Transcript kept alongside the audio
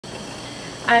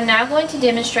I'm now going to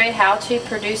demonstrate how to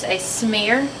produce a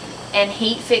smear and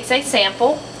heat fix a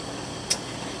sample.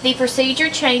 The procedure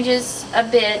changes a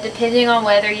bit depending on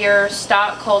whether your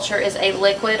stock culture is a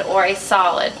liquid or a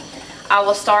solid. I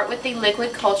will start with the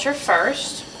liquid culture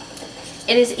first.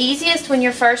 It is easiest when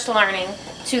you're first learning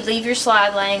to leave your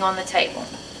slide laying on the table.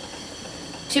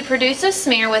 To produce a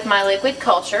smear with my liquid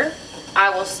culture,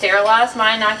 I will sterilize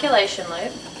my inoculation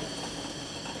loop.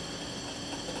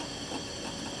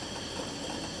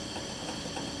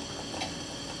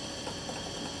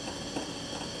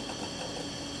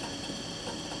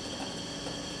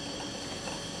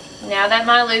 Now that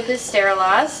my loop is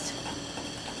sterilized,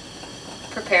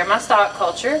 prepare my stock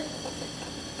culture.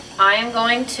 I am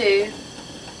going to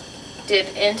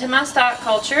dip into my stock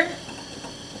culture,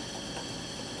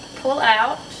 pull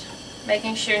out,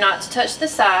 making sure not to touch the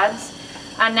sides.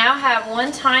 I now have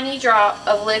one tiny drop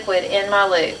of liquid in my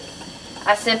loop.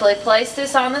 I simply place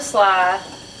this on the slide,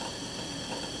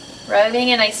 rolling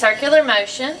in a circular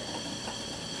motion.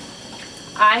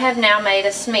 I have now made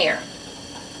a smear.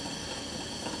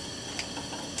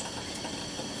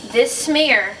 This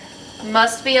smear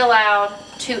must be allowed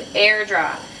to air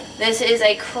dry. This is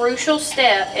a crucial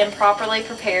step in properly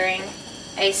preparing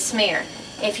a smear.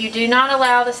 If you do not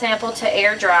allow the sample to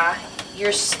air dry,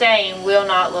 your stain will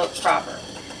not look proper.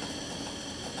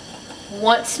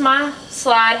 Once my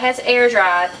slide has air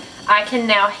dried, I can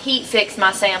now heat fix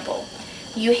my sample.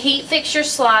 You heat fix your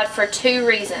slide for two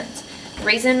reasons.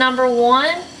 Reason number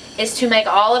one is to make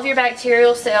all of your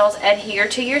bacterial cells adhere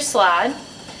to your slide.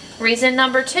 Reason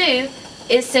number two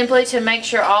is simply to make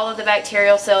sure all of the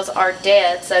bacterial cells are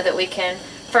dead so that we can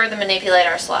further manipulate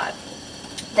our slide.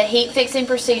 The heat fixing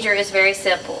procedure is very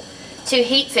simple. To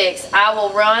heat fix, I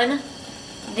will run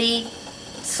the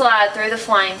slide through the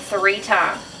flame 3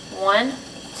 times. 1,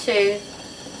 2,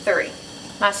 3.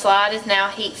 My slide is now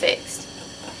heat fixed.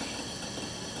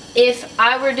 If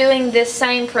I were doing this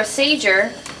same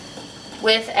procedure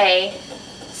with a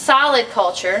solid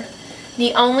culture,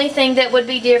 the only thing that would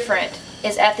be different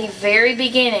is at the very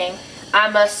beginning, I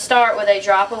must start with a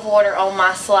drop of water on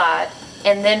my slide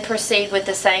and then proceed with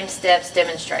the same steps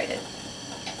demonstrated.